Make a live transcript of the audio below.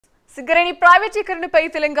Singareni ప్రైవేటీకరణపై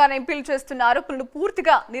Telangana ఎంపీలు చేస్తున్న ఆరోపణలు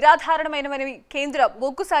పూర్తిగా నిరాధారణమైనవని కేంద్ర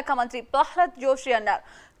బొగ్గు శాఖ మంత్రి ప్రహ్లాద్ జోషి అన్నారు.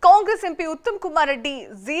 కాంగ్రెస్ ఎంపీ ఉత్తమ్ కుమార్ రెడ్డి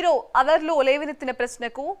 0 అవర్లో లేవనెత్తిన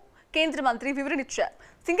ప్రశ్నకు కేంద్ర మంత్రి వివరణ ఇచ్చారు.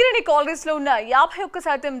 సింగరేణి కాలనీస్ లో ఉన్న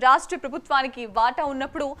 51% రాష్ట్ర ప్రభుత్వానికి వాటా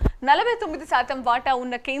ఉన్నప్పుడు 49% వాటా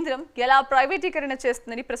ఉన్న కేంద్రం ఎలా ప్రైవేటీకరణ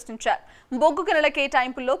చేస్తుందని ప్రశ్నించారు. బొగ్గు గనుల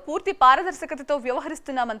కేటాయింపుల్లో పూర్తి పారదర్శకతతో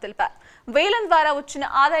వ్యవహరిస్తున్నామని తెలిపారు. వేలం ద్వారా వచ్చిన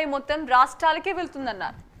ఆదాయం మొత్తం రాష్ట్రాలకే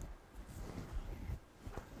వెళ్తుందన్నారు.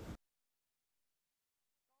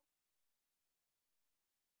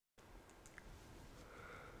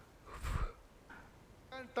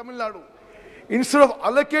 Tamil Nadu, instead of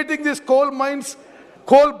allocating these coal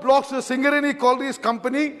blocks to the Singareni Collieries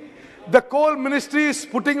Company, the coal ministry is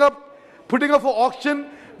putting up for auction,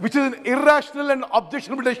 which is an irrational and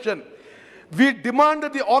objectionable decision. We demand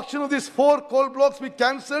that the auction of these 4 coal blocks be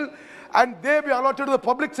cancelled and they be allotted to the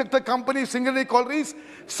public sector company, Singareni Collieries.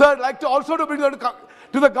 Sir, I'd like to also bring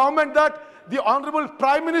to the government that the Honorable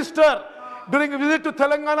Prime Minister, during a visit to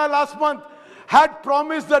Telangana last month, had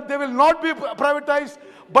promised that they will not be privatized,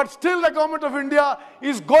 but still the government of India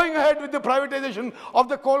is going ahead with the privatization of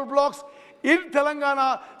the coal blocks in Telangana.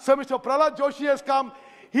 So Mr. Prahad Joshi has come.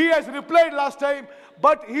 He has replied last time,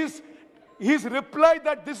 but he's replied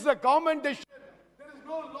that this is a government decision. There is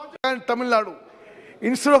no logic in Tamil Nadu.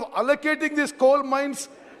 Instead of allocating these coal mines,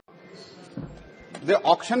 the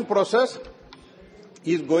auction process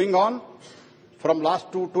is going on from last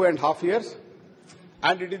 2.5 years.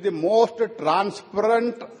 And it is the most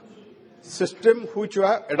transparent system which we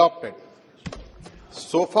have adopted.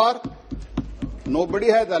 So far, nobody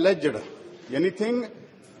has alleged anything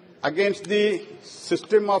against the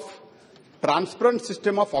transparent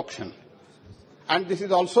system of auction. And this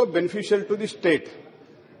is also beneficial to the state.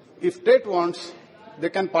 If state wants,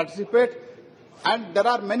 they can participate. And there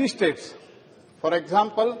are many states, for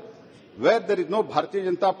example, where there is no Bharatiya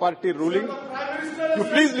Janata Party ruling. You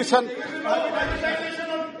please listen.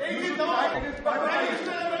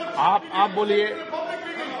 आप बोलिए.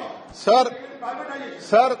 Sir,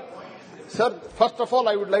 first of all,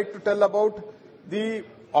 I would like to tell about the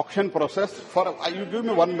auction process. You give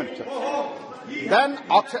me 1 minute, sir. Then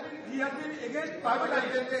auction.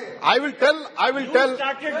 I will tell.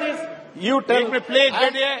 You tell me, please.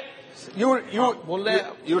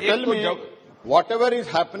 You tell me. Whatever is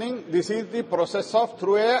happening, this is the process of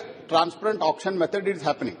through a transparent auction method it is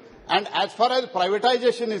happening. And as far as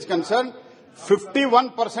privatization is concerned,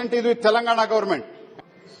 51% is with Telangana government.